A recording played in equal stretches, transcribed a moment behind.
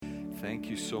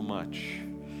Thank you so much.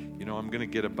 You know, I'm going to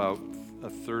get about a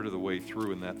third of the way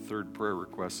through, and that third prayer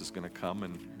request is going to come,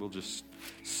 and we'll just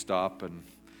stop. And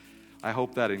I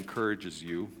hope that encourages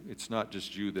you. It's not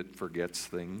just you that forgets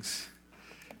things.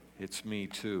 It's me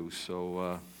too.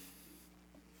 So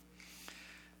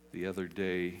the other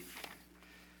day,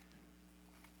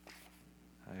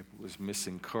 I was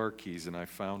missing car keys, and I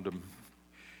found them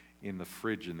in the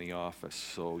fridge in the office.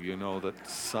 So you know that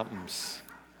something's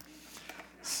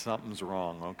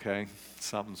wrong, okay?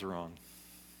 Something's wrong.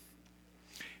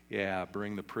 Yeah,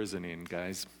 bring the prison in,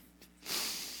 guys.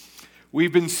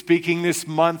 We've been speaking this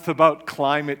month about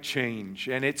climate change,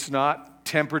 and it's not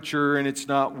temperature and it's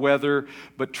not weather,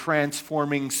 but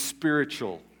transforming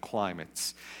spiritual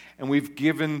climates. And we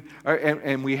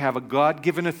have a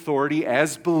God-given authority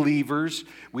as believers.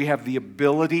 We have the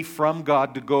ability from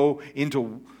God to go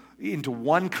into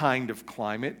one kind of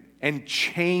climate and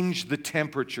change the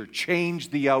temperature, change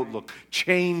the outlook,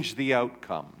 change the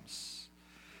outcomes.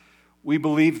 We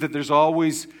believe that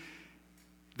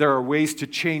there are ways to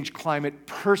change climate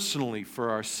personally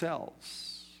for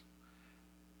ourselves,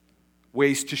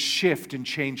 ways to shift and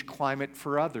change climate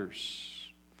for others.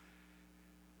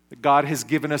 That God has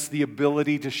given us the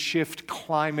ability to shift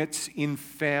climates in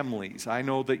families. I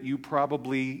know that you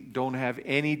probably don't have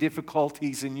any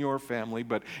difficulties in your family,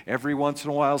 but every once in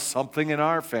a while something in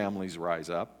our families rise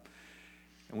up.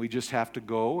 And we just have to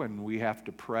go and we have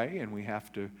to pray and we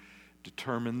have to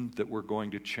determine that we're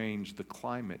going to change the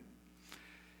climate.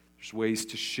 There's ways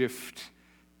to shift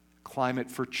climate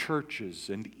for churches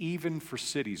and even for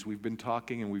cities. We've been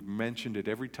talking and we've mentioned it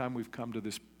every time we've come to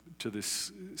this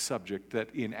subject,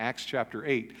 that in Acts chapter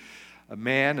 8,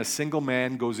 a single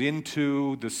man goes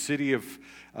into the city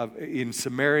in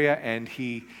Samaria, and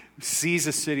he sees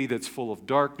a city that's full of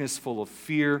darkness, full of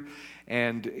fear,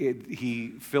 and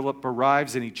Philip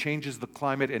arrives and he changes the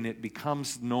climate, and it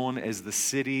becomes known as the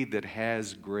city that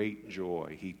has great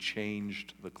joy. He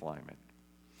changed the climate.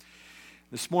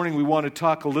 This morning we want to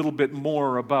talk a little bit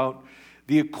more about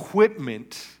the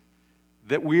equipment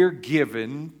that we're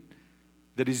given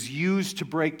that is used to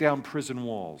break down prison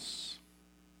walls.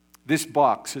 This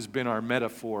box has been our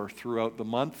metaphor throughout the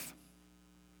month.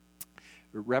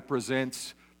 It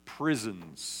represents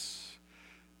prisons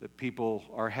that people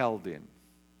are held in,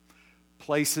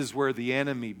 places where the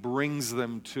enemy brings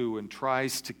them to and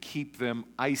tries to keep them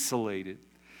isolated.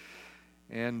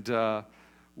 And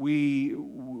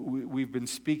we've been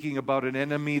speaking about an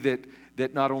enemy that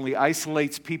not only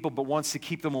isolates people, but wants to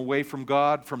keep them away from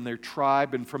God, from their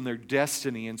tribe, and from their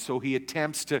destiny. And so he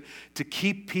attempts to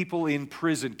keep people in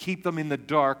prison, keep them in the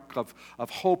dark of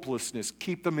hopelessness,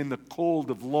 keep them in the cold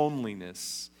of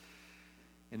loneliness,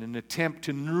 in an attempt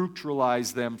to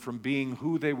neutralize them from being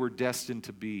who they were destined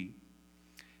to be.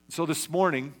 So this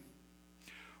morning,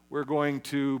 we're going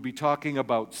to be talking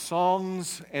about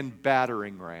songs and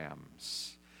battering rams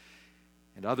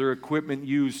and other equipment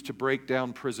used to break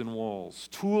down prison walls,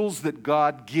 tools that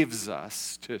God gives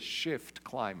us to shift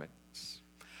climates.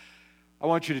 I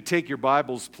want you to take your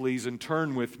Bibles, please, and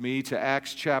turn with me to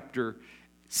Acts chapter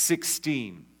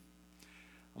 16.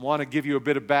 I want to give you a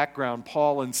bit of background.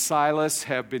 Paul and Silas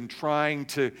have been trying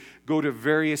to go to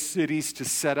various cities to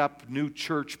set up new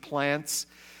church plants,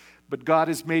 but God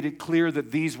has made it clear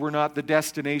that these were not the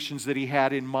destinations that he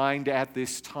had in mind at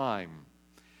this time.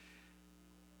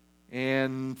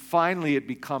 And finally, it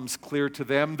becomes clear to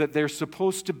them that they're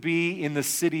supposed to be in the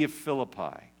city of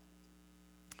Philippi.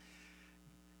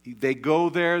 They go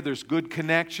there, there's good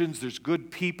connections, there's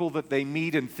good people that they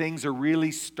meet, and things are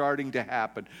really starting to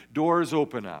happen. Doors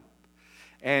open up,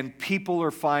 and people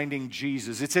are finding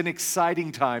Jesus. It's an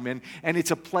exciting time, and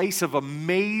it's a place of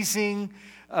amazing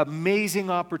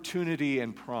opportunity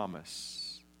and promise.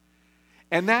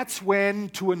 And that's when,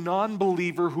 to a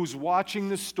non-believer who's watching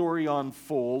the story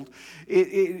unfold,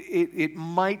 it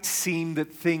might seem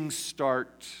that things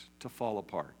start to fall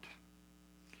apart.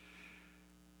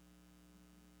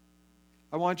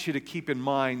 I want you to keep in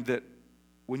mind that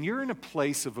when you're in a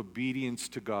place of obedience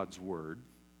to God's word,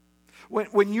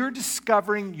 when you're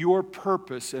discovering your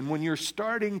purpose and when you're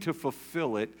starting to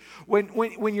fulfill it,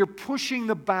 when you're pushing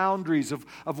the boundaries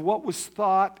of what was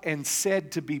thought and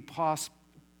said to be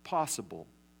possible,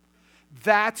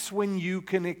 that's when you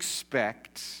can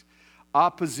expect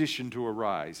opposition to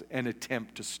arise and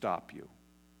attempt to stop you.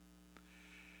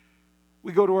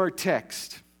 We go to our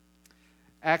text,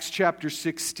 Acts chapter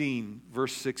 16,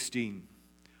 verse 16.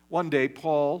 One day,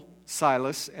 Paul,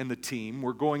 Silas, and the team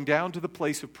were going down to the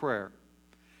place of prayer.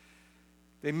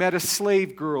 They met a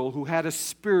slave girl who had a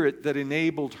spirit that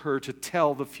enabled her to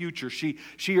tell the future. She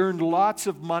earned lots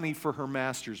of money for her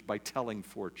masters by telling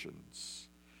fortunes.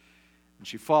 And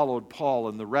she followed Paul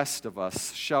and the rest of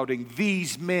us, shouting,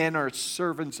 "These men are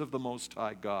servants of the Most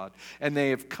High God, and they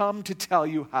have come to tell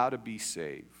you how to be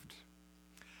saved."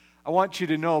 I want you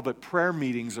to know that prayer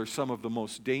meetings are some of the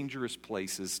most dangerous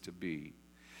places to be.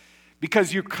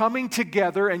 Because you're coming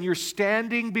together and you're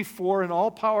standing before an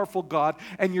all-powerful God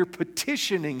and you're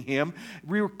petitioning Him,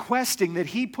 requesting that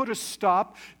He put a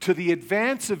stop to the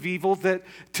advance of evil, that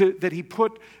He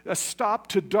put a stop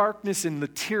to darkness and the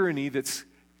tyranny that's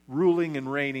ruling and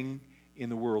reigning in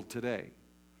the world today.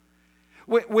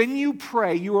 When you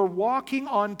pray, you are walking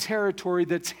on territory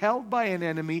that's held by an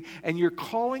enemy, and you're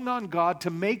calling on God to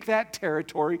make that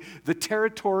territory the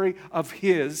territory of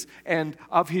His and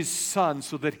of His Son,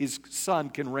 so that His Son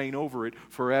can reign over it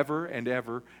forever and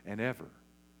ever and ever.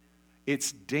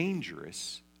 It's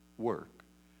dangerous work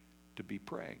to be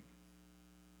praying.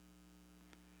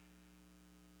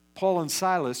 Paul and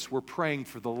Silas were praying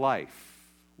for the life.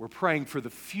 We're praying for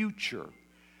the future,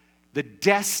 the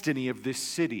destiny of this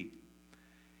city.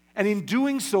 And in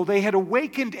doing so, they had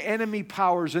awakened enemy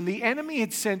powers, and the enemy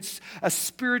had sent a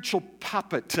spiritual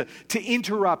puppet to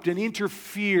interrupt and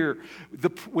interfere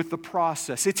with the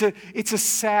process. It's a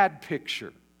sad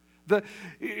picture.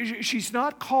 She's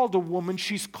not called a woman,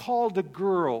 she's called a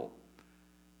girl,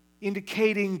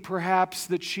 indicating perhaps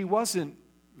that she wasn't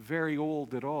very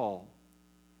old at all.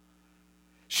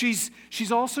 She's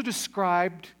also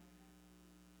described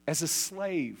as a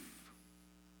slave,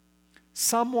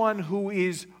 someone who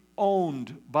is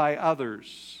owned by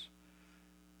others,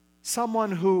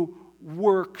 someone who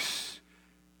works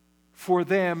for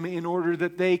them in order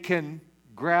that they can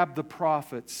grab the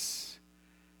profits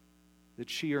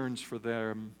that she earns for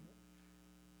them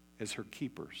as her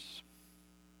keepers.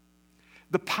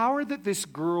 The power that this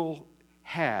girl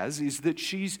has is that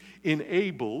she's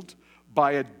enabled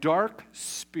by a dark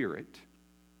spirit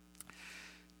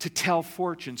to tell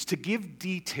fortunes, to give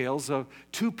details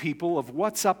to people of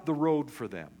what's up the road for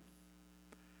them.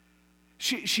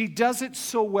 She does it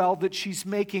so well that she's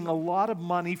making a lot of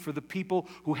money for the people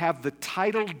who have the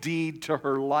title deed to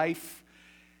her life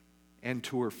and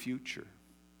to her future.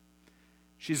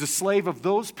 She's a slave of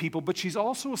those people, but she's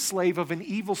also a slave of an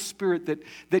evil spirit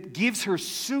that gives her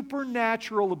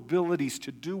supernatural abilities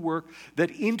to do work that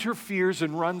interferes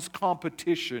and runs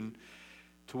competition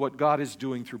to what God is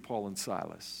doing through Paul and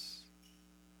Silas.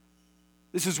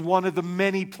 This is one of the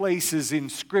many places in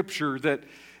Scripture that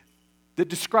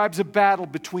describes a battle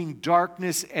between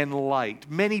darkness and light.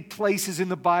 Many places in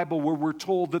the Bible where we're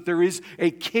told that there is a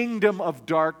kingdom of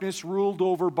darkness ruled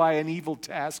over by an evil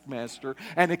taskmaster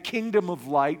and a kingdom of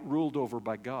light ruled over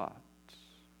by God.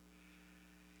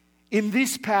 In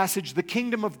this passage, the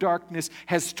kingdom of darkness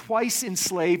has twice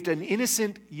enslaved an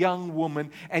innocent young woman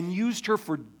and used her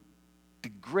for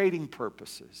degrading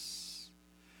purposes.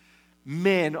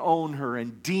 Men own her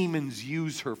and demons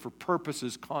use her for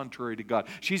purposes contrary to God.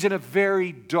 She's in a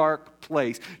very dark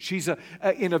place. She's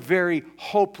in a very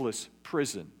hopeless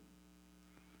prison.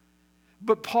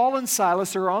 But Paul and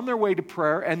Silas are on their way to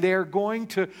prayer, and they are going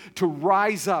to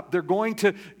rise up. They're going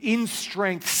to, in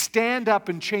strength, stand up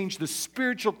and change the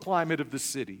spiritual climate of the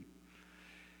city.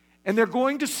 And they're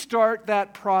going to start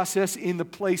that process in the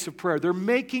place of prayer. They're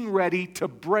making ready to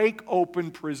break open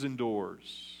prison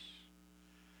doors,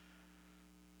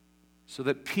 so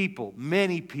that people,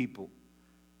 many people,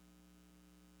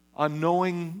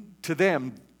 unknowing to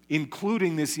them,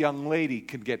 including this young lady,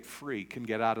 can get free, can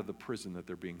get out of the prison that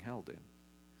they're being held in.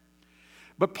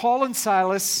 But Paul and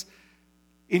Silas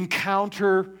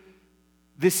encounter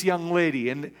this young lady,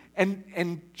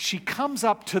 and she comes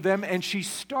up to them and she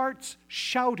starts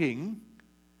shouting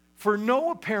for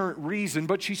no apparent reason,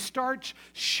 but she starts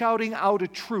shouting out a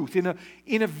truth in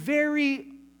a very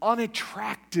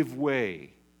unattractive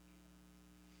way.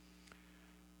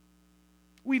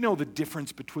 We know the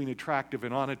difference between attractive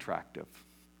and unattractive.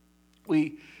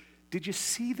 Did you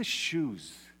see the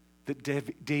shoes that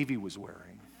Davy was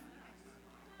wearing?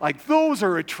 Like, those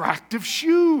are attractive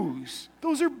shoes.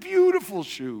 Those are beautiful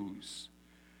shoes.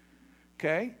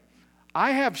 Okay?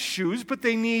 I have shoes, but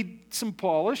they need some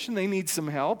polish and they need some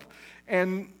help,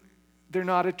 and they're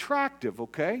not attractive,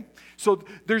 okay? So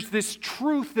there's this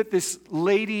truth that this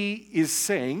lady is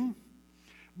saying,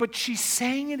 but she's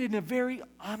saying it in a very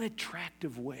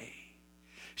unattractive way.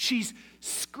 She's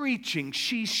screeching,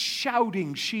 she's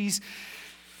shouting,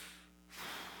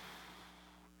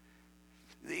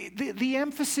 The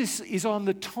emphasis is on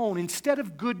the tone. Instead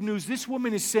of good news, this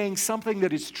woman is saying something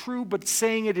that is true, but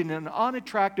saying it in an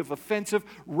unattractive, offensive,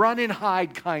 run and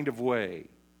hide kind of way.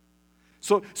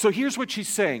 So here's what she's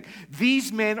saying.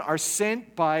 These men are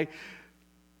sent by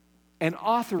and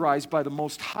authorized by the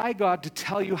Most High God to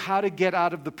tell you how to get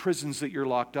out of the prisons that you're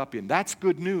locked up in. That's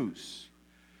good news.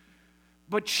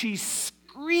 But she's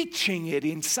screeching it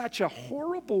in such a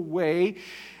horrible way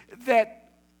that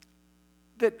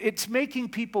it's making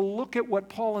people look at what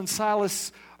Paul and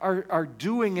Silas are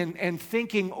doing and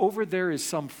thinking over there is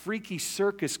some freaky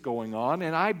circus going on,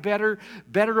 and I better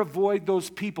avoid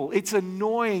those people. It's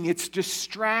annoying, it's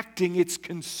distracting, it's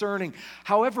concerning.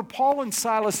 However, Paul and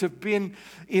Silas have been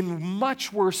in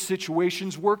much worse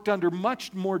situations, worked under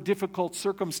much more difficult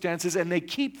circumstances, and they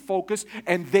keep focused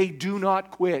and they do not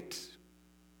quit.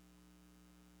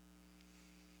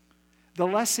 The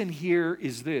lesson here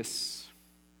is this: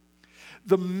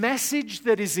 the message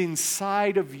that is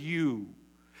inside of you,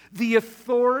 the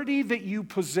authority that you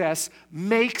possess,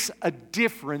 makes a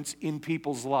difference in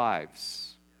people's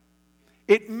lives.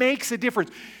 It makes a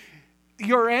difference.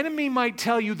 Your enemy might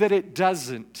tell you that it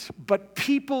doesn't, but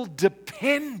people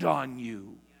depend on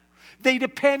you. They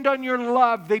depend on your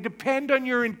love. They depend on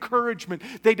your encouragement.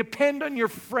 They depend on your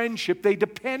friendship. They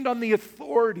depend on the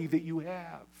authority that you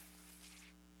have.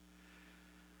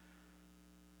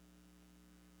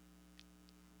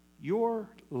 Your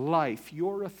life,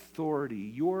 your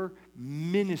authority, your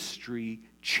ministry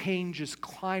changes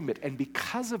climate. And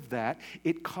because of that,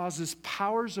 it causes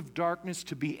powers of darkness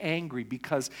to be angry,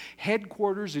 because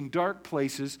headquarters in dark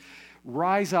places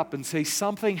rise up and say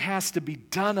something has to be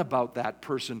done about that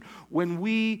person. When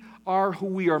we are who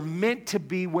we are meant to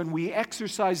be, when we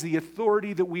exercise the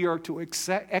authority that we are to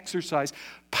exercise,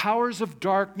 powers of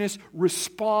darkness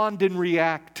respond and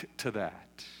react to that.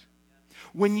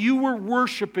 When you were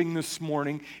worshiping this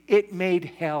morning, it made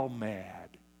hell mad.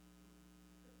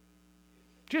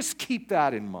 Just keep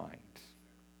that in mind.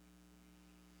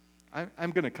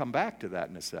 I'm going to come back to that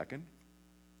in a second.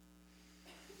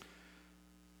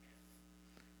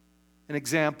 An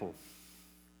example.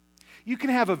 You can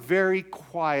have a very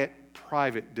quiet,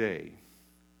 private day.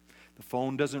 The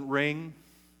phone doesn't ring.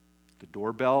 The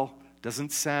doorbell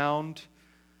doesn't sound.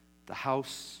 The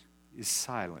house is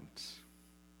silent.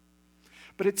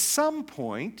 But at some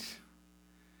point,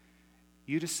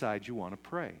 you decide you want to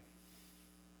pray.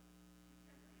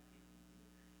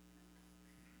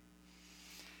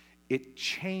 It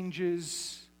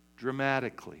changes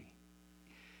dramatically.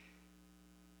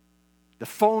 The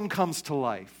phone comes to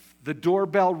life. The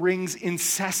doorbell rings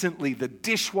incessantly. The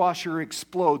dishwasher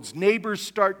explodes. Neighbors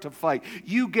start to fight.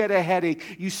 You get a headache.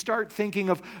 You start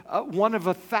thinking of one of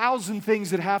 1,000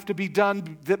 things that have to be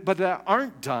done but that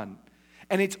aren't done.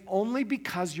 And it's only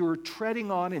because you're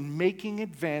treading on and making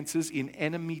advances in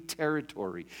enemy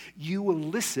territory. You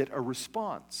elicit a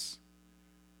response.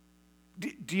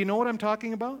 Do you know what I'm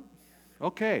talking about?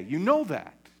 Okay, you know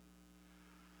that.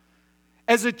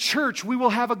 As a church, we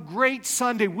will have a great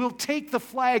Sunday. We'll take the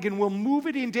flag and we'll move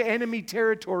it into enemy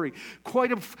territory.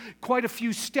 Quite a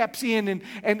few steps in,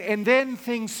 and then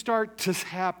things start to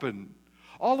happen.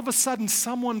 All of a sudden,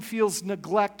 someone feels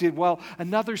neglected while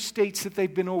another states that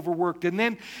they've been overworked. And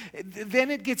then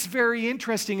it gets very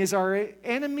interesting as our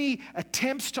enemy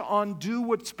attempts to undo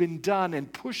what's been done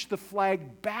and push the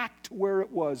flag back to where it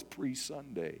was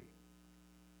pre-Sunday.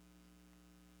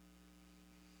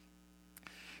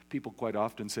 People quite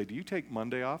often say, "Do you take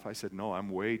Monday off?" I said, "No, I'm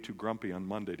way too grumpy on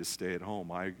Monday to stay at home.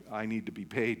 I need to be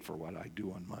paid for what I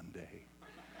do on Monday.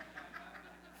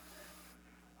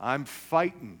 I'm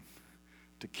fighting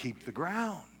to keep the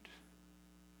ground."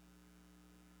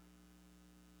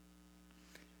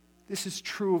 This is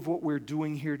true of what we're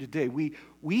doing here today.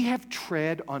 We have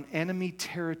tread on enemy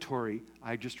territory.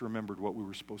 I just remembered what we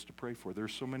were supposed to pray for.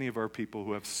 There's so many of our people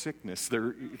who have sickness.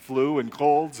 They're flu and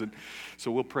colds, and so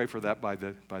we'll pray for that by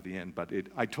the end. But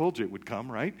I told you it would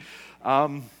come, right?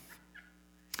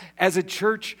 As a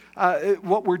church,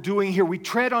 what we're doing here, we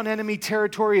tread on enemy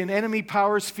territory, and enemy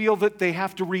powers feel that they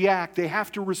have to react, they have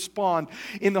to respond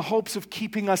in the hopes of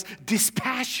keeping us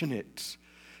dispassionate,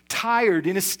 tired,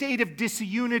 in a state of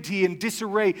disunity and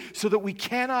disarray, so that we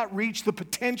cannot reach the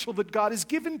potential that God has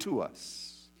given to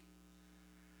us.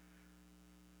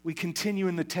 We continue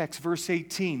in the text, verse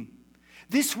 18.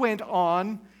 This went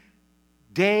on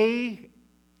day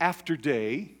after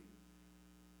day,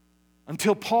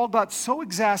 until Paul got so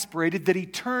exasperated that he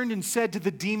turned and said to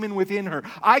the demon within her,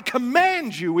 "I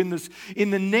command you in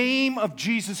the name of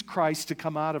Jesus Christ to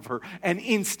come out of her." And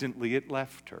instantly it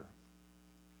left her.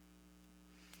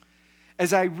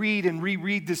 As I read and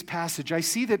reread this passage, I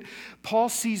see that Paul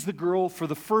sees the girl for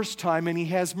the first time and he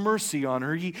has mercy on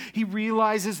her. He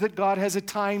realizes that God has a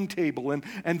timetable and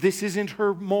this isn't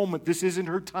her moment. This isn't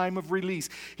her time of release.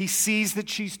 He sees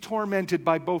that she's tormented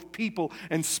by both people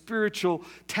and spiritual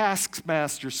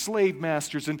taskmasters, slave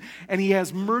masters, and he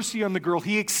has mercy on the girl.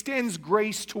 He extends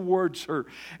grace towards her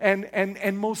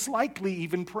and most likely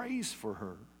even prays for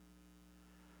her.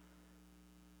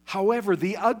 However,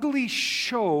 the ugly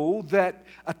show that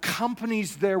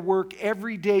accompanies their work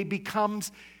every day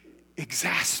becomes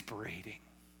exasperating.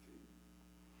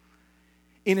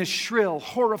 In a shrill,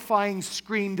 horrifying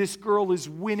scream, this girl is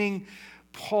winning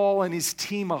Paul and his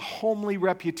team a homely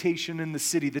reputation in the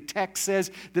city. The text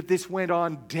says that this went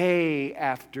on day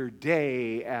after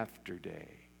day after day.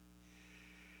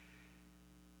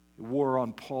 It wore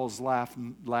on Paul's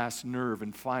last nerve,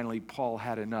 and finally Paul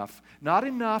had enough. Not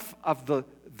enough of the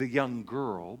young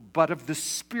girl, but of the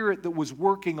spirit that was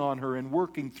working on her and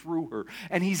working through her.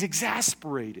 And he's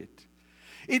exasperated.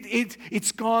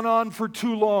 It's gone on for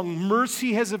too long.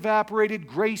 Mercy has evaporated,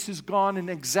 grace is gone, and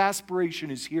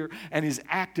exasperation is here and is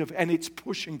active, and it's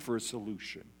pushing for a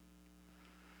solution.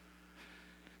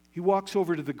 He walks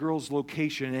over to the girl's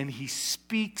location and he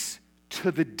speaks to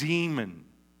the demon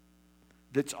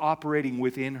that's operating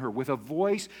within her with a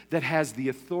voice that has the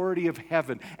authority of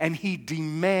heaven. And he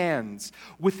demands,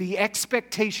 with the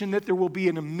expectation that there will be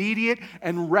an immediate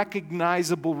and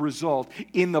recognizable result,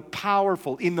 in the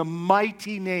powerful, in the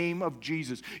mighty name of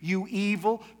Jesus. You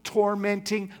evil,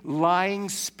 tormenting, lying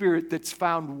spirit that's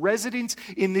found residence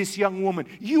in this young woman,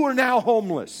 you are now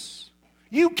homeless.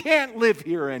 You can't live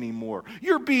here anymore.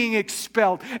 You're being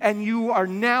expelled, and you are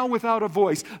now without a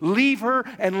voice. Leave her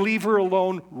and leave her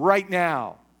alone right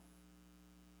now.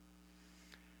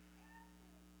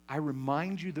 I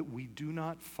remind you that we do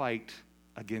not fight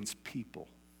against people.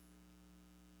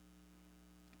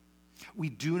 We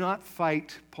do not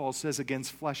fight, Paul says,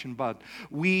 against flesh and blood.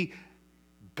 We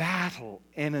battle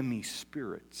enemy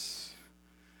spirits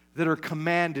that are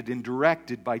commanded and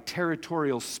directed by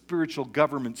territorial spiritual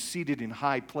governments seated in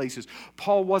high places.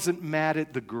 Paul wasn't mad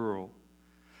at the girl.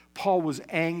 Paul was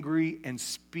angry and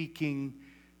speaking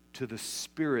to the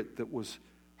spirit that was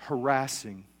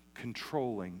harassing,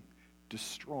 controlling,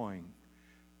 destroying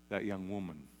that young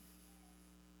woman.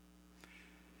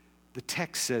 The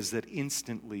text says that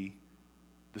instantly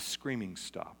the screaming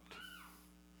stopped.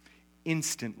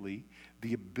 Instantly,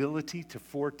 the ability to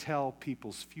foretell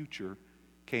people's future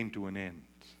came to an end.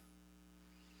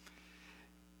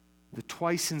 The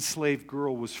twice enslaved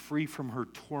girl was free from her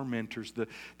tormentors.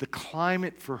 The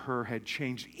climate for her had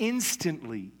changed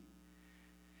instantly.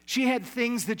 She had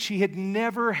things that she had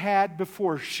never had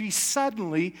before. She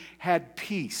suddenly had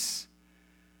peace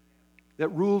that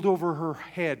ruled over her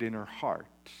head and her heart.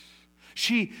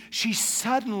 She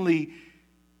suddenly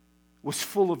was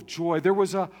full of joy. There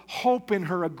was a hope in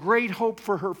her, a great hope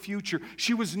for her future.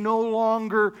 She was no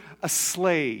longer a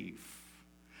slave.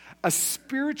 A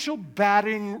spiritual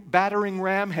battering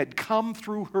ram had come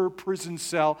through her prison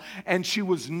cell, and she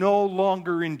was no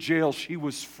longer in jail. She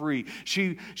was free.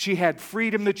 She had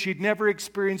freedom that she'd never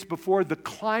experienced before. The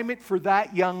climate for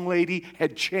that young lady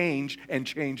had changed, and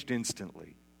changed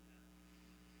instantly.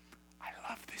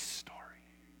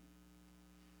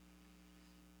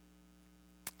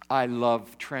 I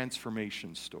love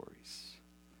transformation stories.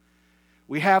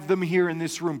 We have them here in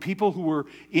this room. People who were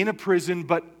in a prison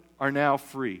but are now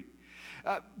free.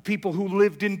 People who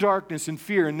lived in darkness and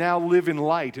fear and now live in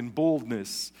light and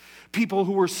boldness. People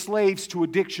who were slaves to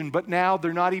addiction but now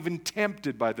they're not even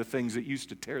tempted by the things that used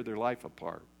to tear their life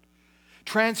apart.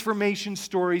 Transformation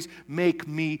stories make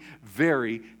me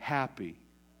very happy.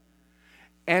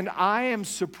 And I am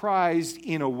surprised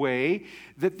in a way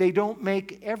that they don't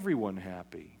make everyone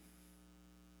happy.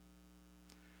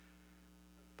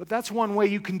 But that's one way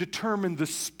you can determine the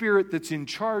spirit that's in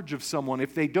charge of someone.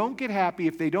 If they don't get happy,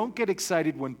 if they don't get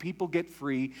excited when people get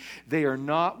free, they are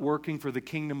not working for the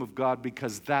kingdom of God,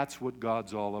 because that's what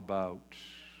God's all about.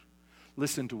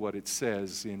 Listen to what it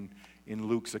says in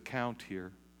Luke's account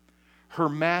here. Her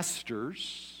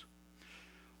masters'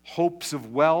 hopes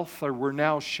of wealth were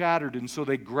now shattered, and so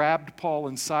they grabbed Paul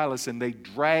and Silas and they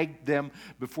dragged them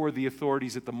before the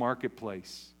authorities at the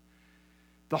marketplace.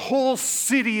 The whole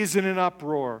city is in an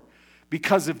uproar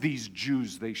because of these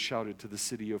Jews, they shouted to the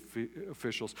city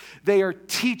officials. They are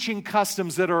teaching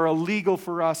customs that are illegal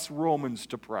for us Romans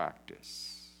to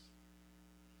practice.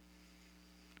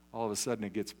 All of a sudden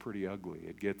it gets pretty ugly.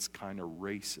 It gets kind of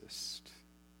racist.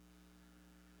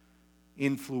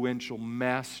 influential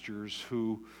masters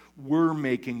who were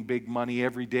making big money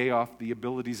every day off the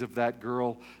abilities of that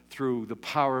girl through the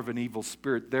power of an evil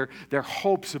spirit. Their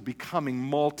hopes of becoming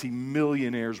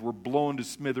multi-millionaires were blown to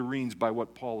smithereens by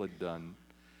what Paul had done.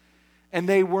 And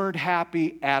they weren't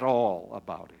happy at all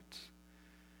about it.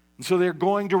 And so they're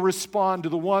going to respond to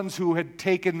the ones who had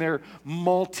taken their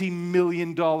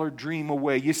multi-million-dollar dream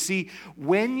away. You see,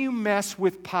 when you mess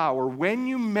with power, when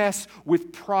you mess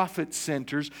with profit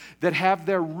centers that have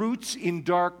their roots in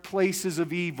dark places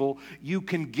of evil, you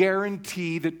can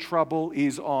guarantee that trouble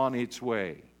is on its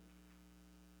way.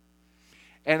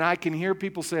 And I can hear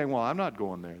people saying, well, I'm not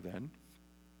going there then.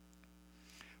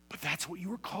 But that's what you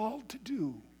were called to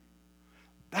do.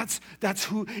 That's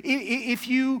who, if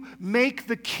you make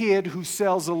the kid who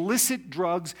sells illicit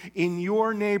drugs in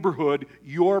your neighborhood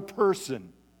your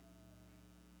person.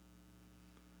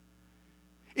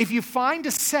 If you find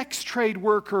a sex trade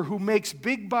worker who makes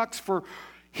big bucks for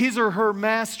his or her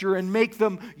master and make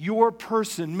them your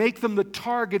person, make them the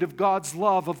target of God's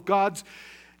love, of God's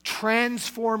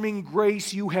transforming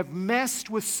grace, you have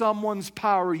messed with someone's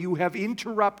power, you have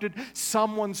interrupted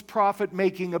someone's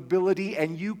profit-making ability,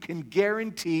 and you can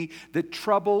guarantee that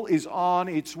trouble is on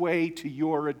its way to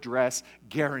your address,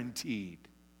 guaranteed.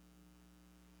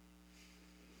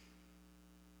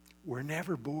 We're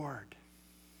never bored.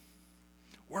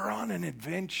 We're on an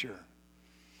adventure.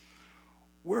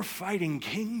 We're fighting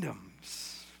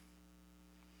kingdoms.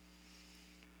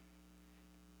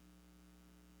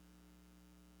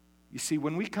 You see,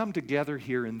 when we come together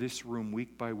here in this room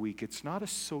week by week, it's not a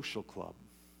social club.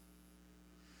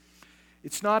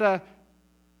 It's not a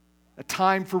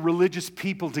time for religious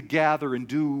people to gather and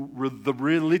do the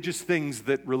religious things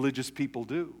that religious people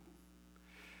do.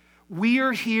 We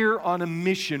are here on a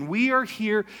mission. We are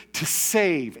here to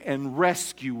save and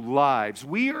rescue lives.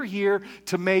 We are here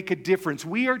to make a difference.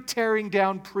 We are tearing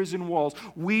down prison walls.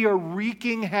 We are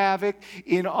wreaking havoc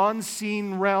in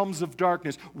unseen realms of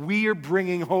darkness. We are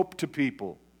bringing hope to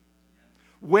people.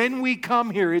 When we come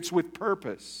here, it's with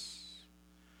purpose.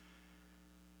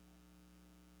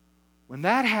 When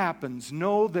that happens,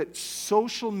 know that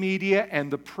social media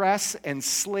and the press and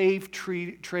slave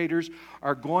traders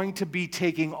are going to be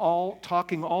talking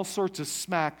all sorts of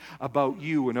smack about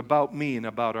you and about me and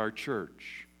about our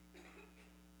church.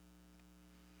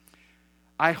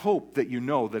 I hope that you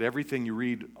know that everything you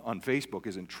read on Facebook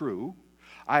isn't true.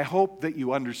 I hope that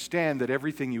you understand that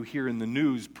everything you hear in the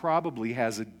news probably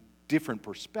has a different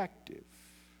perspective.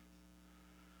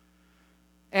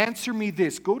 Answer me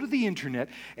this. Go to the internet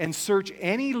and search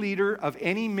any leader of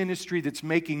any ministry that's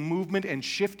making movement and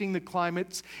shifting the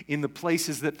climates in the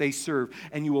places that they serve.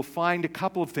 And you will find a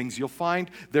couple of things. You'll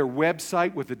find their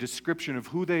website with a description of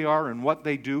who they are and what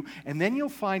they do. And then you'll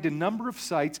find a number of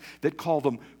sites that call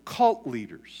them cult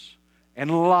leaders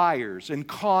and liars and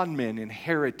con men and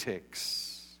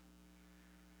heretics.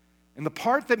 And the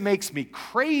part that makes me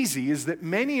crazy is that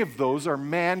many of those are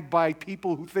manned by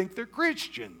people who think they're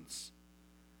Christians.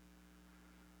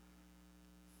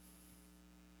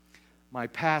 My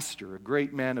pastor, a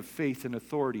great man of faith and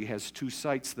authority, has 2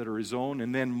 sites that are his own,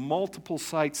 and then multiple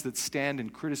sites that stand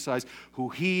and criticize who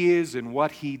he is and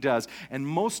what he does. And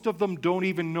most of them don't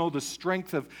even have the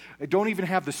strength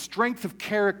of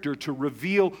character to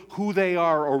reveal who they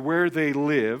are or where they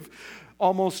live.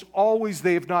 Almost always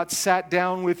they have not sat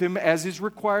down with him, as is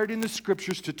required in the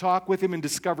Scriptures, to talk with him and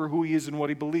discover who he is and what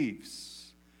he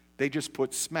believes. They just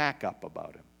put smack up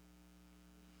about him.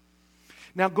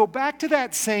 Now go back to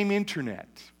that same internet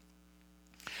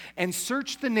and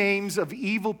search the names of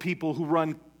evil people who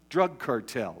run drug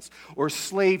cartels or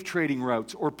slave trading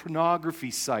routes or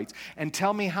pornography sites, and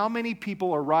tell me how many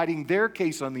people are writing their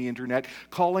case on the internet,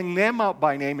 calling them out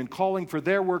by name and calling for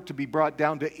their work to be brought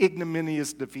down to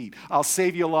ignominious defeat. I'll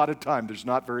save you a lot of time. There's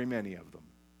not very many of them.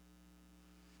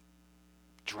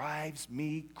 Drives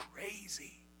me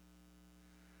crazy.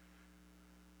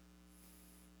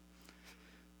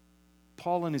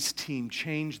 Paul and his team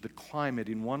changed the climate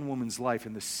in one woman's life,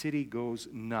 and the city goes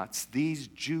nuts. These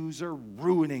Jews are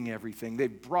ruining everything.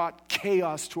 They've brought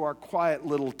chaos to our quiet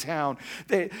little town.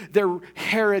 They're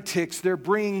heretics. They're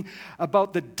bringing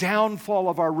about the downfall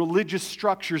of our religious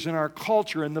structures and our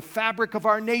culture, and the fabric of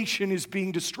our nation is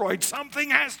being destroyed.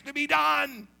 Something has to be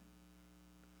done.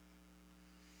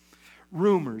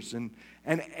 Rumors and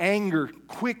anger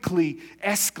quickly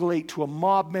escalate to a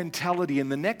mob mentality.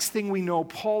 And the next thing we know,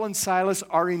 Paul and Silas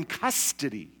are in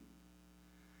custody.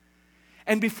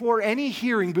 And before any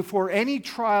hearing, before any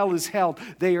trial is held,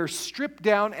 they are stripped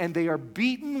down and they are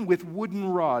beaten with wooden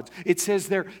rods. It says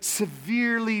they're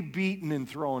severely beaten and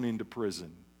thrown into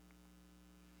prison.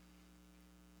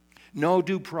 No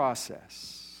due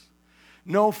process.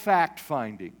 No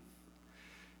fact-finding.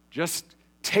 Just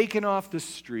taken off the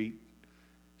street,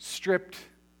 stripped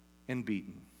and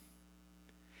beaten.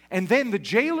 And then the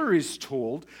jailer is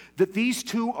told that these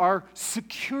two are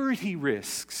security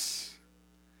risks.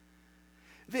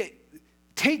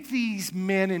 Take these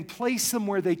men and place them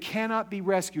where they cannot be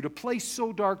rescued, a place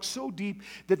so dark, so deep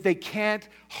that they can't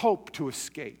hope to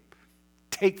escape.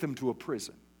 Take them to a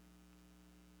prison.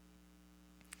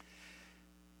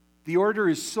 The order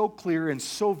is so clear and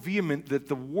so vehement that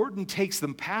the warden takes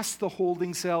them past the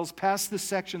holding cells, past the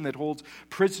section that holds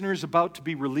prisoners about to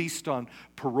be released on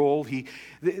parole.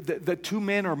 The two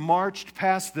men are marched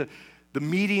past the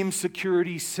medium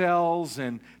security cells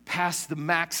and past the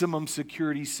maximum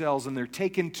security cells, and they're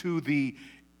taken to the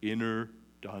inner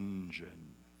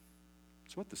dungeon.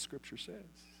 That's what the scripture says.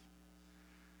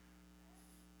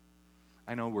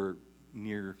 I know we're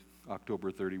near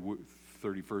October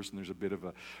 31st, and there's a bit of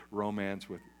a romance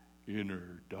with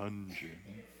inner dungeon.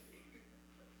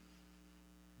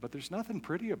 But there's nothing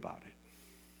pretty about it.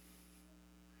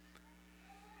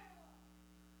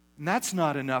 And that's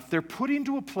not enough. They're put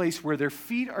into a place where their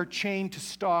feet are chained to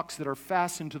stalks that are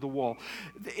fastened to the wall.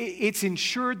 It's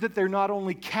ensured that they're not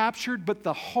only captured, but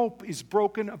the hope is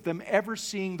broken of them ever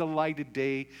seeing the light of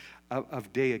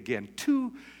day again.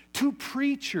 Two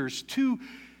preachers, two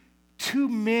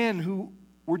men who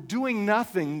were doing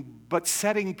nothing but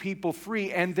setting people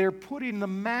free, and they're put in the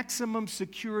maximum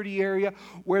security area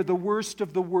where the worst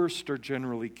of the worst are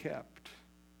generally kept.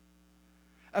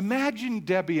 Imagine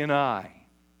Debbie and I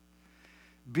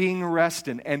being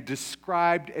arrested and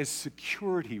described as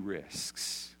security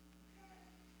risks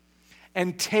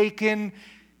and taken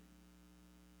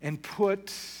and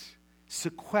put,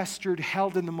 sequestered,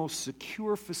 held in the most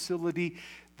secure facility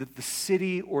that the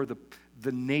city or the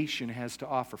nation has to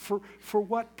offer. For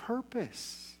what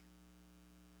purpose?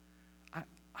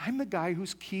 I'm the guy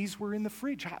whose keys were in the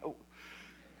fridge.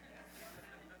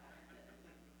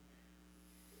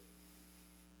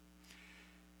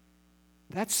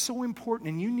 That's so important,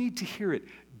 and you need to hear it.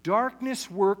 Darkness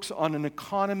works on an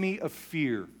economy of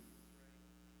fear.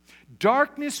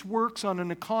 Darkness works on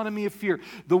an economy of fear.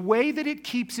 The way that it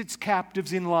keeps its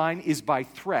captives in line is by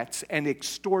threats and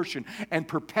extortion and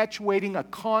perpetuating a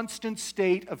constant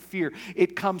state of fear.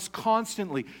 It comes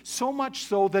constantly, so much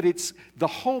so that it's the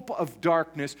hope of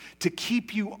darkness to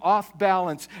keep you off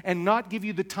balance and not give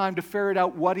you the time to ferret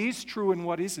out what is true and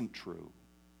what isn't true.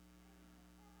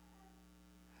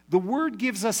 The Word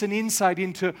gives us an insight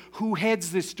into who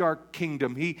heads this dark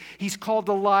kingdom. He's called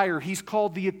a liar. He's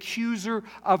called the accuser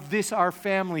of this, our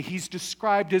family. He's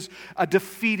described as a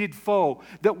defeated foe.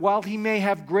 That while he may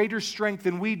have greater strength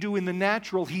than we do in the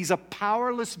natural, he's a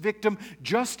powerless victim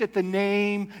just at the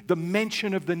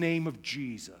mention of the name of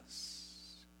Jesus.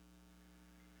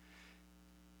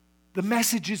 The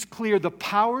message is clear. The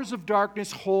powers of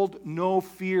darkness hold no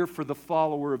fear for the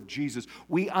follower of Jesus.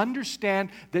 We understand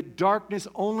that darkness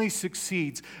only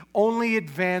succeeds, only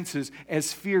advances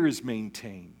as fear is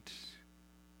maintained.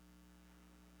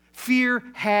 Fear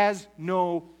has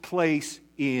no place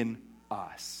in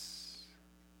us.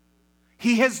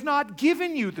 He has not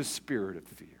given you the spirit of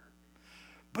fear,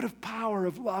 but of power,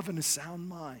 of love, and a sound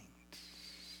mind.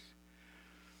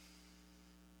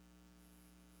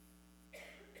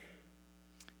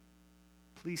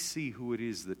 Please see who it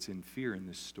is that's in fear in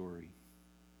this story.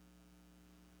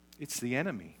 It's the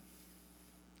enemy.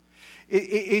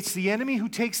 It's the enemy who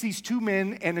takes these two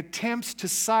men and attempts to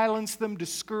silence them,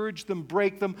 discourage them,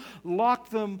 break them, lock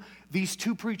them, these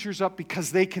two preachers up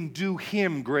because they can do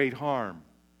him great harm.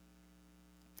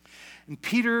 And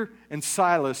Peter and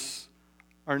Silas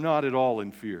are not at all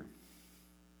in fear.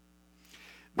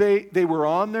 They were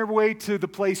on their way to the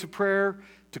place of prayer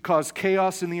to cause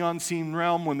chaos in the unseen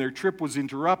realm. When their trip was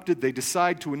interrupted, they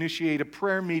decide to initiate a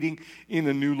prayer meeting in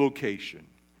a new location.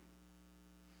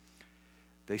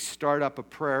 They start up a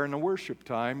prayer and a worship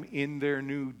time in their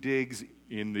new digs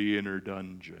in the inner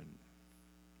dungeon.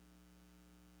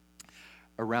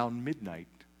 Around midnight,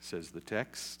 says the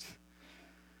text,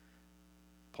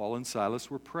 Paul and Silas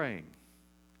were praying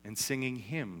and singing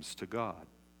hymns to God.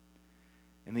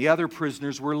 And the other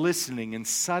prisoners were listening, and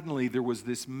suddenly there was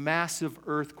this massive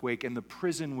earthquake, and the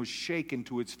prison was shaken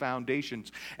to its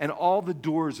foundations, and all the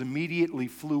doors immediately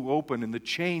flew open, and the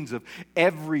chains of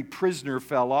every prisoner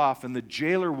fell off, and the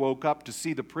jailer woke up to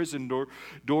see the prison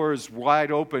doors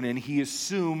wide open, and he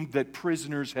assumed that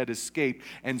prisoners had escaped,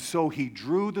 and so he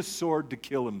drew the sword to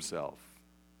kill himself.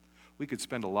 We could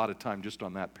spend a lot of time just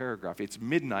on that paragraph. It's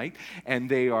midnight, and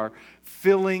they are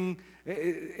filling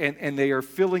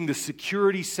the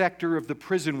security sector of the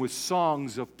prison with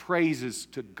songs of praises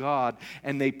to God,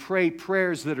 and they pray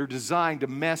prayers that are designed to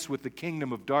mess with the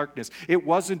kingdom of darkness. It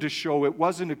wasn't a show, it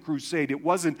wasn't a crusade, it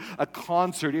wasn't a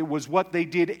concert, it was what they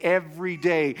did every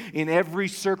day in every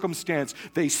circumstance.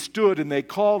 They stood and they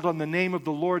called on the name of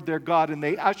the Lord their God, and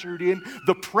they ushered in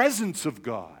the presence of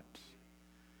God.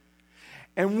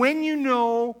 And when you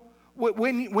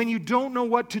don't know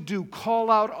what to do,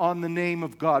 call out on the name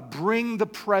of God. Bring the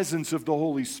presence of the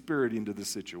Holy Spirit into the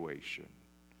situation.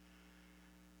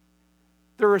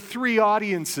 There are three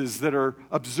audiences that are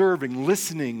observing,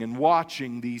 listening, and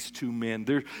watching these two men.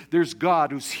 There's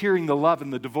God, who's hearing the love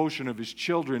and the devotion of his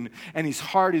children, and his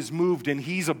heart is moved, and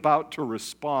he's about to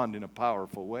respond in a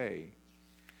powerful way.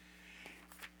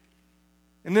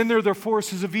 And then there are the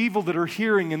forces of evil that are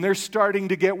hearing, and they're starting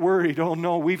to get worried. Oh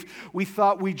no, we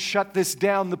thought we'd shut this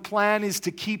down. The plan is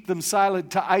to keep them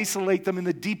silent, to isolate them in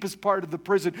the deepest part of the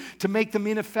prison, to make them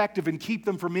ineffective and keep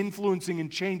them from influencing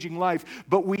and changing life.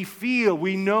 But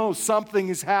we know something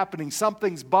is happening,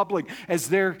 something's bubbling as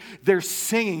they're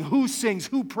singing. Who sings,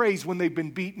 who prays when they've been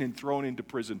beaten and thrown into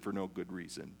prison for no good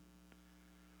reason?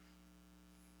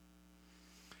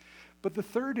 But the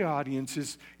third audience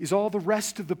is all the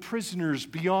rest of the prisoners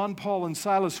beyond Paul and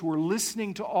Silas who are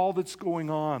listening to all that's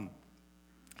going on.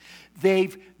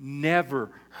 They've never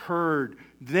heard,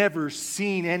 never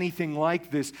seen anything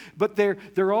like this, but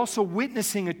they're also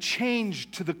witnessing a change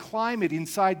to the climate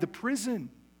inside the prison.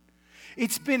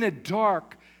 It's been a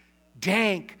dark,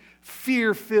 dank,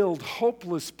 fear-filled,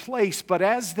 hopeless place, but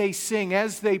as they sing,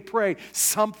 as they pray,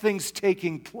 something's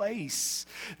taking place.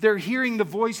 They're hearing the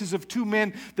voices of two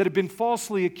men that have been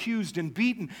falsely accused and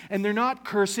beaten, and they're not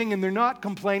cursing and they're not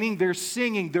complaining, they're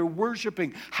singing, they're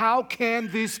worshiping. How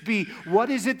can this be? What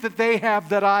is it that they have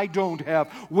that I don't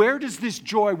have? Where does this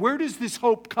joy, where does this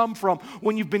hope come from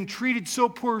when you've been treated so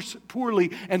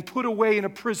poorly and put away in a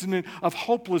prison of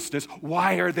hopelessness?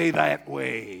 Why are they that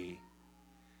way?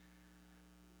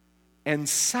 And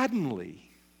suddenly,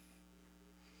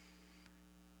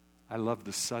 I love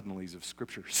the suddenlies of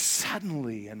Scripture,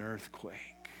 suddenly an earthquake.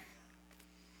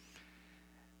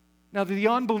 Now, to the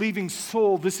unbelieving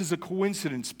soul, this is a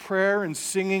coincidence. Prayer and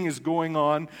singing is going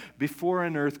on before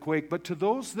an earthquake. But to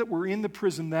those that were in the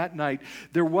prison that night,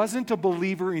 there wasn't a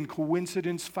believer in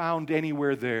coincidence found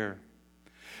anywhere there.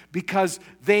 Because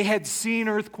they had seen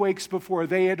earthquakes before.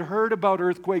 They had heard about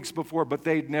earthquakes before, but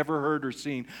they'd never heard or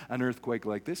seen an earthquake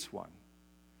like this one.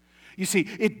 You see,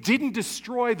 it didn't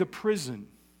destroy the prison.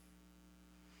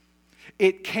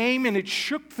 It came and it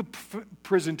shook the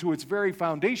prison to its very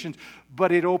foundations,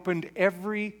 but it opened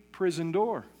every prison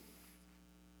door.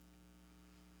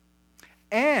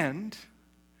 And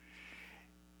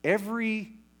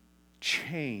every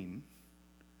chain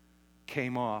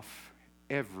came off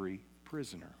every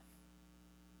prisoner.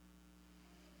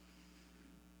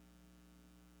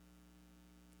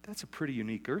 That's a pretty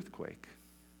unique earthquake.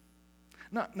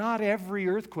 Not every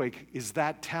earthquake is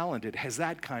that talented, has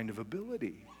that kind of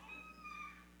ability.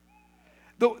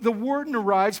 The warden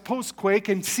arrives post-quake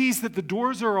and sees that the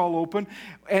doors are all open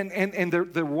and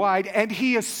they're wide, and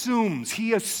he assumes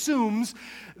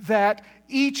that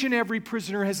each and every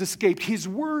prisoner has escaped. His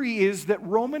worry is that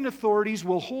Roman authorities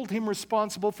will hold him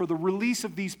responsible for the release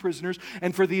of these prisoners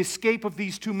and for the escape of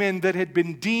these two men that had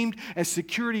been deemed as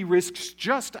security risks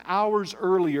just hours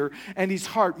earlier. And his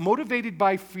heart, motivated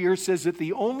by fear, says that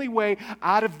the only way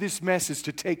out of this mess is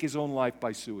to take his own life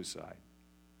by suicide.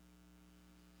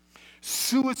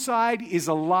 Suicide is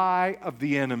a lie of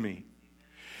the enemy.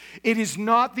 It is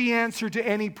not the answer to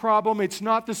any problem. It's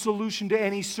not the solution to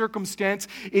any circumstance.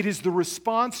 It is the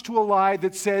response to a lie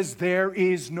that says there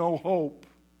is no hope.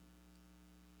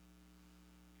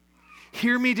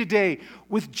 Hear me today.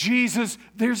 With Jesus,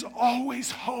 there's always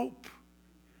hope.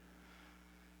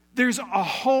 There's a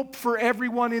hope for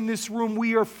everyone in this room.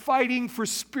 We are fighting for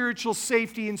spiritual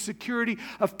safety and security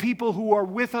of people who are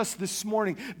with us this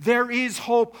morning. There is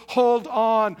hope. Hold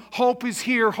on. Hope is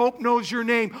here. Hope knows your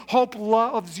name. Hope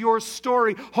loves your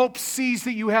story. Hope sees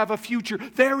that you have a future.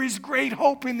 There is great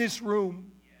hope in this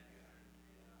room.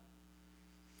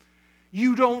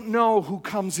 You don't know who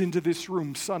comes into this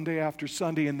room Sunday after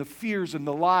Sunday and the fears and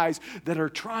the lies that are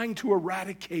trying to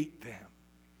eradicate them.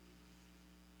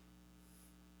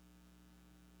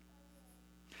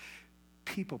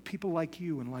 People like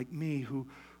you and like me who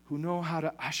know how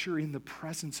to usher in the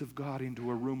presence of God into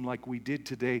a room like we did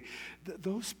today,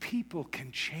 those people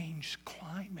can change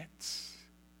climates.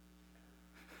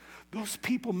 Those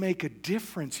people make a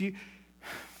difference.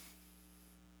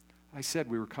 I said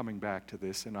we were coming back to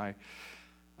this, and I'm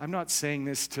not saying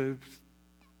this to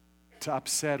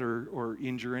upset or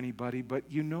injure anybody, but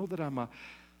you know that I'm a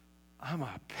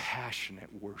passionate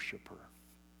worshiper.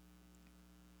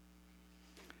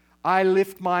 I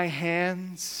lift my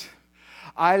hands.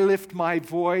 I lift my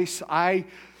voice.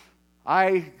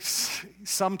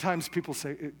 Sometimes people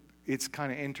say it's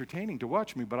kind of entertaining to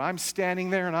watch me, but I'm standing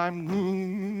there and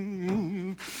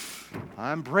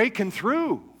I'm breaking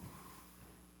through.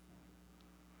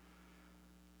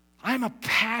 I'm a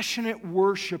passionate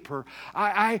worshiper.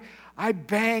 I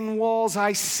bang walls.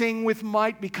 I sing with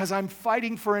might because I'm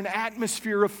fighting for an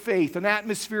atmosphere of faith, an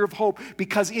atmosphere of hope.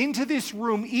 Because into this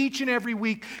room each and every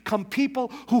week come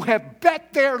people who have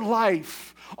bet their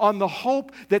life on the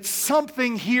hope that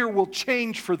something here will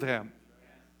change for them.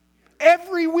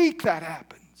 Every week that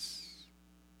happens.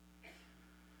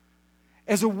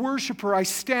 As a worshiper, I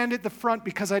stand at the front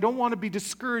because I don't want to be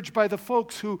discouraged by the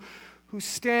folks who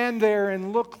stand there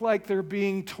and look like they're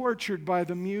being tortured by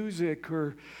the music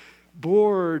or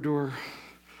bored or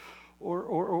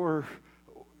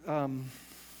I've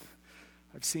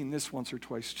seen this once or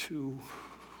twice too.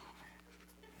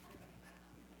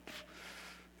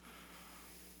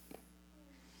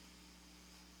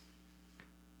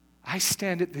 I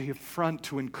stand at the front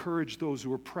to encourage those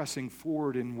who are pressing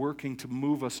forward and working to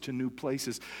move us to new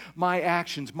places. My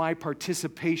actions, my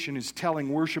participation is telling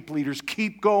worship leaders,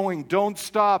 keep going, don't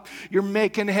stop. You're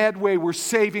making headway. We're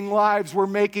saving lives. We're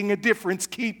making a difference.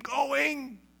 Keep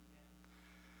going.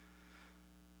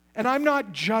 And I'm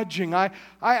not judging.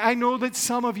 I know that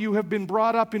some of you have been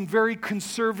brought up in very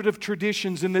conservative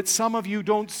traditions and that some of you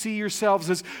don't see yourselves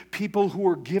as people who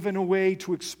are given away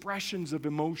to expressions of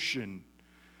emotion.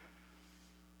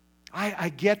 I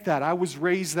get that. I was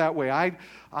raised that way.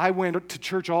 I went to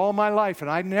church all my life,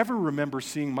 and I never remember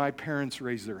seeing my parents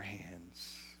raise their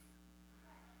hands.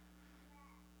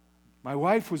 My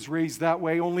wife was raised that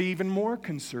way, only even more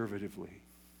conservatively.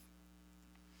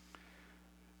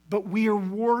 But we are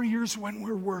warriors when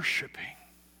we're worshiping.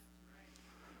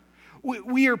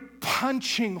 We are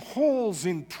punching holes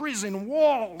in prison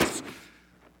walls,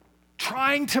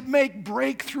 trying to make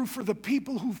breakthrough for the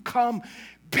people who've come,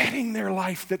 betting their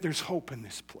life that there's hope in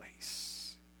this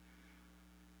place.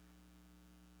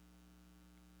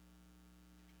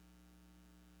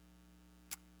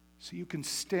 So you can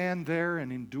stand there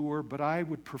and endure, but I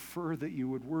would prefer that you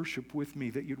would worship with me,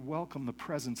 that you'd welcome the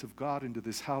presence of God into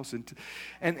this house,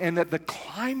 and that the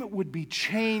climate would be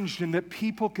changed and that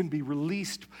people can be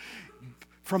released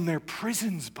from their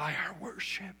prisons by our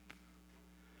worship.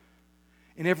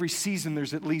 In every season,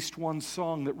 there's at least one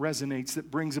song that resonates, that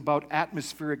brings about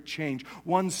atmospheric change.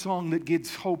 One song that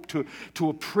gives hope to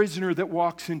a prisoner that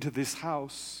walks into this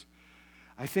house.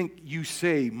 I think You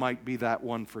Say might be that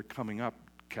one for coming up,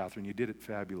 Catherine. You did it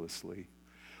fabulously.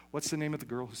 What's the name of the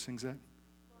girl who sings that?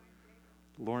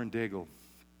 Lauren Daigle.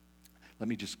 Let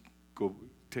me just go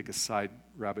take a side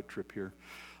rabbit trip here.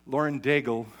 Lauren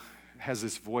Daigle has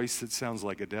this voice that sounds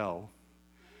like Adele.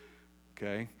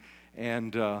 Okay?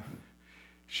 And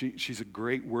She's a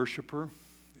great worshiper,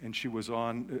 and she was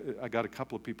on, I got a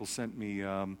couple of people sent me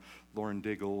Lauren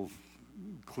Daigle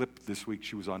clip this week.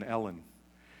 She was on Ellen.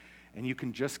 And you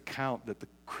can just count that the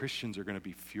Christians are going to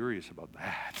be furious about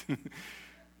that.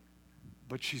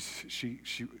 But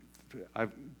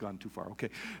I've gone too far. Okay.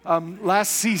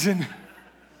 Last season,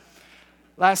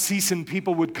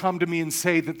 people would come to me and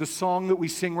say that the song that we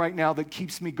sing right now that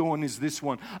keeps me going is this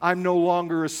one. I'm no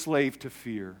longer a slave to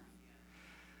fear.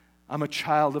 I'm a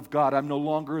child of God. I'm no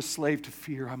longer a slave to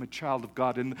fear. I'm a child of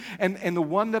God. And the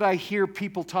one that I hear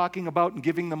people talking about and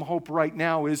giving them hope right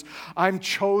now is, I'm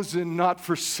chosen, not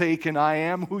forsaken. I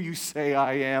am who you say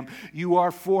I am. You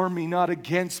are for me, not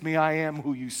against me. I am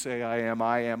who you say I am.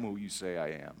 I am who you say I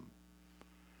am.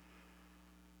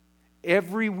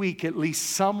 Every week, at least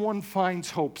someone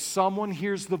finds hope. Someone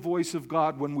hears the voice of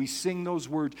God when we sing those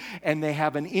words, and they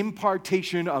have an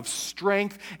impartation of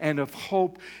strength and of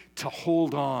hope to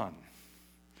hold on.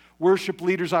 Worship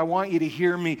leaders, I want you to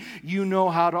hear me. You know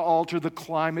how to alter the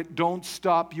climate. Don't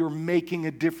stop. You're making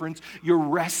a difference. You're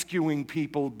rescuing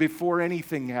people before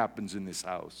anything happens in this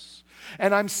house.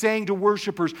 And I'm saying to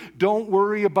worshipers, don't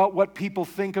worry about what people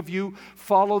think of you.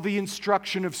 Follow the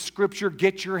instruction of Scripture.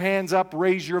 Get your hands up.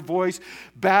 Raise your voice.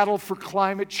 Battle for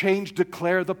climate change.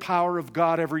 Declare the power of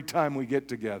God every time we get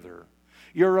together.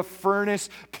 You're a furnace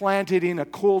planted in a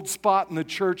cold spot in the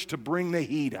church to bring the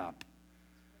heat up.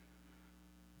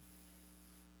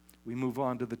 We move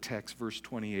on to the text, verse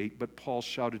 28. But Paul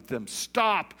shouted to them,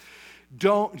 stop!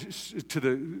 To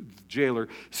the jailer,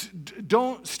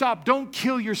 don't stop, don't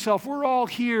kill yourself. We're all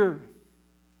here.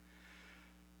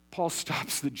 Paul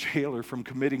stops the jailer from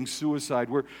committing suicide.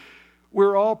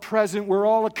 We're all present. We're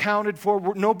all accounted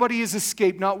for. Nobody has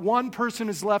escaped. Not one person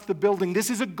has left the building. This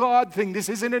is a God thing. This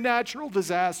isn't a natural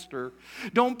disaster.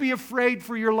 Don't be afraid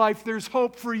for your life. There's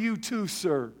hope for you too,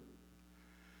 sir.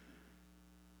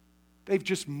 They've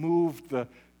just moved the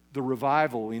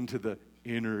revival into the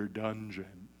inner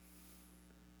dungeon.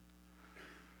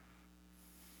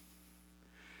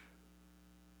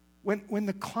 When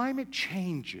the climate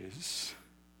changes,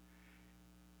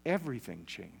 everything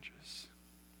changes.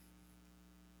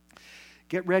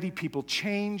 Get ready, people.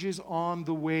 Change is on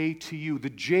the way to you. The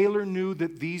jailer knew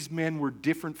that these men were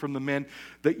different from the men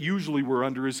that usually were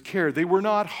under his care. They were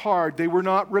not hard. They were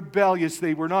not rebellious.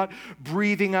 They were not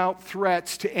breathing out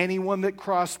threats to anyone that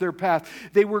crossed their path.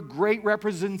 They were great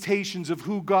representations of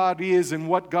who God is and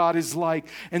what God is like.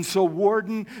 And so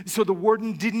the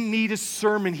warden didn't need a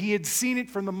sermon. He had seen it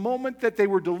from the moment that they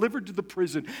were delivered to the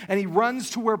prison. And he runs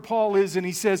to where Paul is and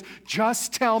he says,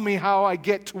 "Just tell me how I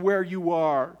get to where you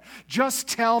are. Just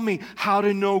tell me how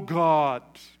to know God."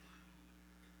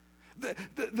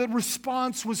 The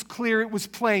response was clear. It was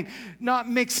plain. Not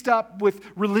mixed up with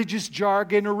religious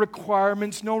jargon or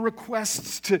requirements. No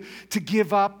requests to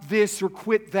give up this or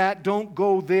quit that. Don't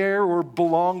go there or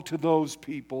belong to those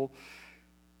people.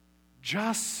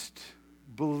 Just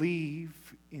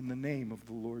believe in the name of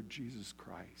the Lord Jesus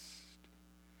Christ.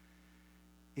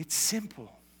 It's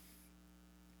simple.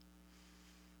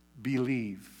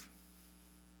 Believe.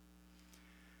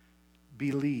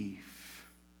 Believe.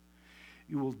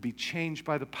 You will be changed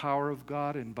by the power of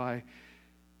God, and by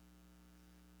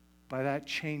that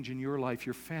change in your life,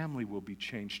 your family will be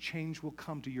changed. Change will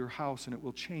come to your house, and it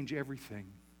will change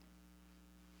everything.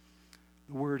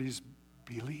 The word is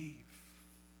believe.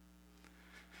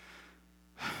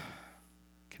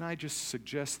 Can I just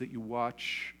suggest that you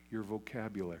watch your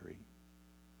vocabulary?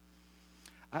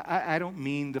 I don't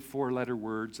mean the four-letter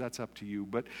words, that's up to you,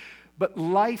 but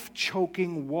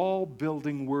life-choking,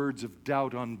 wall-building words of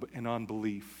doubt and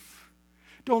unbelief.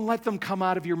 Don't let them come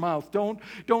out of your mouth.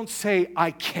 Don't say,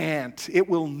 "I can't. It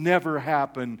will never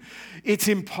happen. It's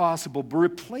impossible." But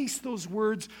replace those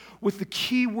words with the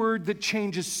key word that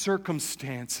changes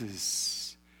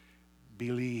circumstances.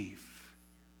 Believe.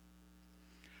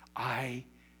 I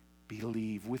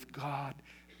believe. With God,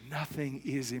 nothing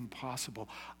is impossible.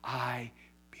 I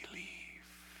believe.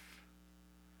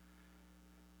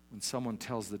 When someone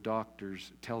tells me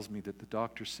that the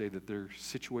doctors say that their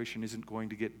situation isn't going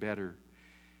to get better,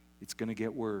 it's going to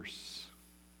get worse,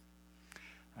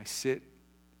 I sit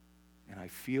and I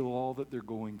feel all that they're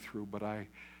going through, but I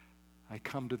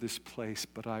come to this place,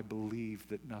 but I believe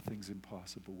that nothing's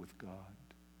impossible with God.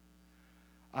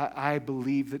 I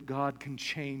believe that God can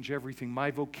change everything.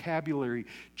 My vocabulary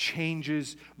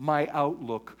changes my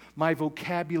outlook. My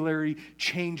vocabulary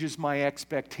changes my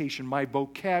expectation. My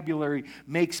vocabulary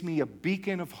makes me a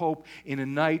beacon of hope in a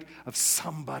night of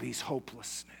somebody's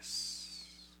hopelessness.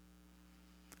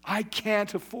 I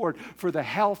can't afford, for the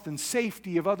health and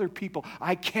safety of other people,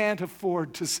 I can't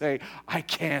afford to say, "I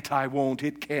can't, I won't,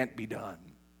 it can't be done."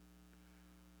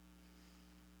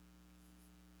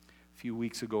 A few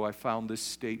weeks ago, I found this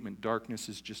statement: darkness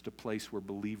is just a place where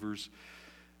believers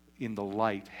in the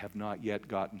light have not yet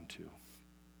gotten to.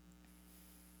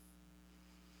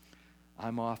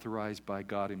 I'm authorized by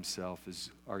God Himself,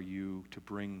 as are you, to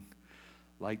bring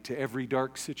light to every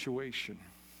dark situation,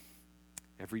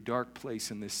 every dark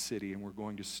place in this city, and we're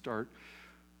going to start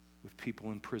with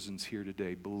people in prisons here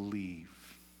today.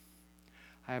 Believe.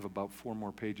 I have about 4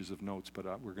 more pages of notes, but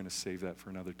we're going to save that for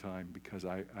another time, because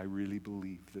I really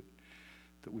believe that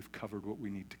we've covered what we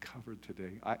need to cover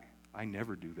today. I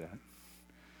never do that.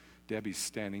 Debbie's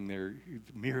standing there.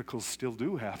 Miracles still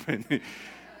do happen.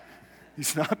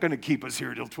 He's not going to keep us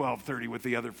here till 12:30 with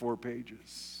the other 4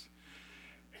 pages.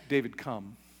 David,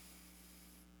 come.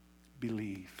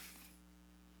 Believe.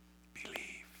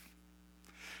 Believe.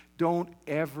 Don't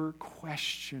ever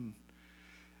question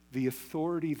the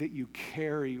authority that you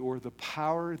carry or the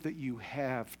power that you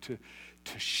have to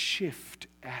shift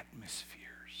atmospheres.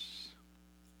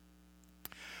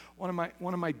 One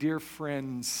of my dear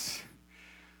friends,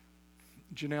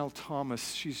 Janelle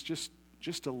Thomas, she's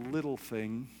just a little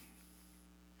thing.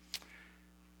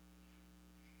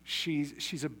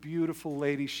 She's a beautiful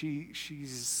lady.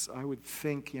 She's, I would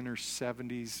think, in her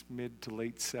 70s, mid to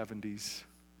late 70s.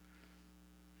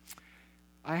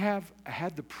 I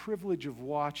had the privilege of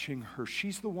watching her.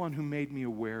 She's the one who made me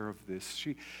aware of this.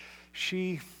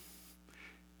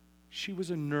 She was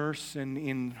a nurse, and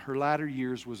in her latter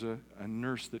years was a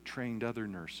nurse that trained other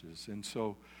nurses. And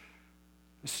so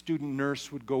A student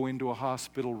nurse would go into a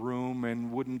hospital room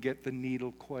and wouldn't get the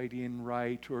needle quite in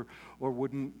right, or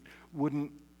wouldn't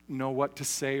know what to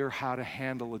say or how to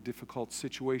handle a difficult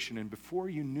situation. And before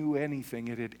you knew anything,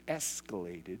 it had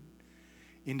escalated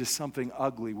into something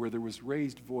ugly where there was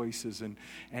raised voices and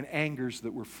angers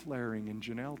that were flaring. And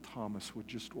Janelle Thomas would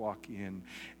just walk in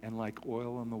and, like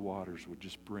oil on the waters, would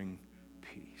just bring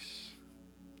peace.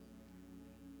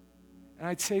 And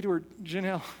I'd say to her,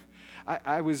 Janelle,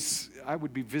 I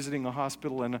would be visiting a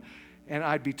hospital and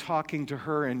I'd be talking to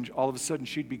her, and all of a sudden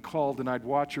she'd be called, and I'd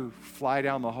watch her fly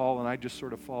down the hall, and I'd just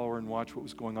sort of follow her and watch what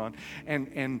was going on.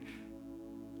 And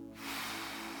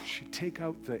she'd take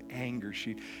out the anger.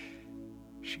 She'd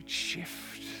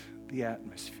shift the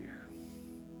atmosphere.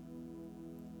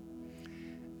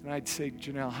 And I'd say,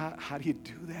 Janelle, how do you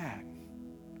do that?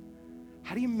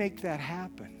 How do you make that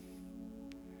happen?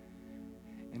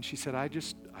 And she said, I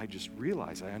just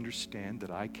realize, I understand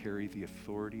that I carry the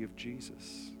authority of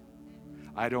Jesus.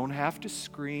 I don't have to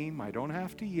scream. I don't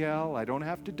have to yell. I don't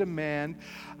have to demand.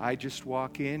 I just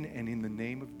walk in, and in the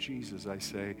name of Jesus, I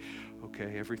say,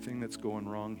 okay, everything that's going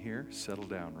wrong here, settle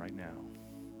down right now.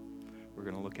 We're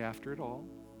going to look after it all.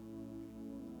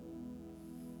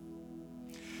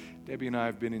 Debbie and I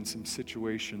have been in some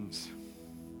situations,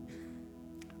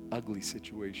 ugly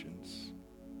situations.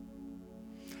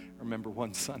 I remember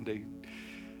one Sunday,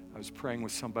 I was praying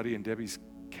with somebody, and Debbie's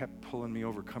kept pulling me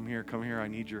over. Come here, I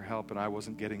need your help. And I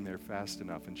wasn't getting there fast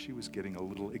enough. And she was getting a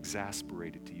little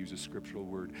exasperated, to use a scriptural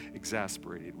word,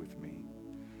 exasperated with me.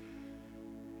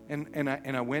 And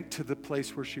I went to the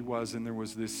place where she was, and there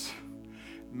was this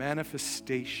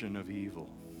manifestation of evil.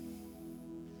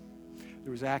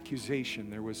 There was accusation.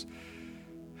 There was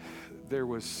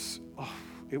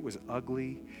it was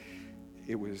ugly.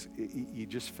 You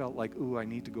just felt like, ooh, I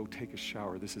need to go take a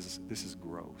shower. This is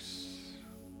gross.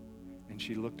 And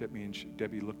she looked at me, and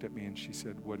Debbie looked at me, and she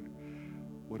said, what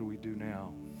do we do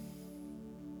now?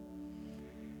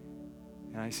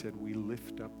 And I said, we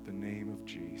lift up the name of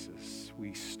Jesus.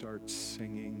 We start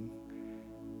singing,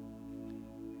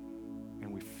 and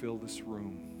we fill this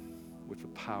room with the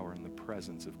power and the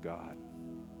presence of God.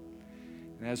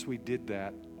 And as we did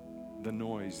that, the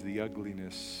noise, the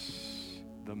ugliness,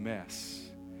 the mess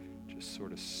just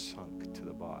sort of sunk to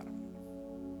the bottom.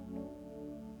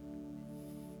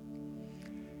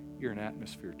 You're an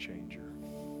atmosphere changer.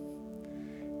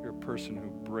 You're a person who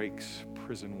breaks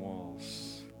prison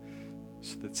walls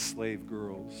so that slave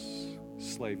girls,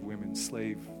 slave women,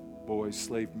 slave boys,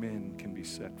 slave men can be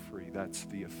set free. That's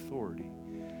the authority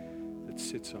that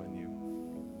sits on you.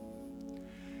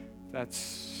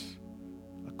 That's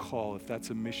a call. If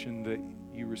that's a mission that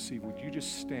you receive, would you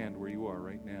just stand where you are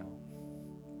right now?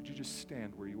 Would you just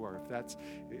stand where you are?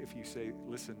 If you say,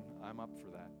 listen, I'm up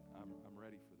for that.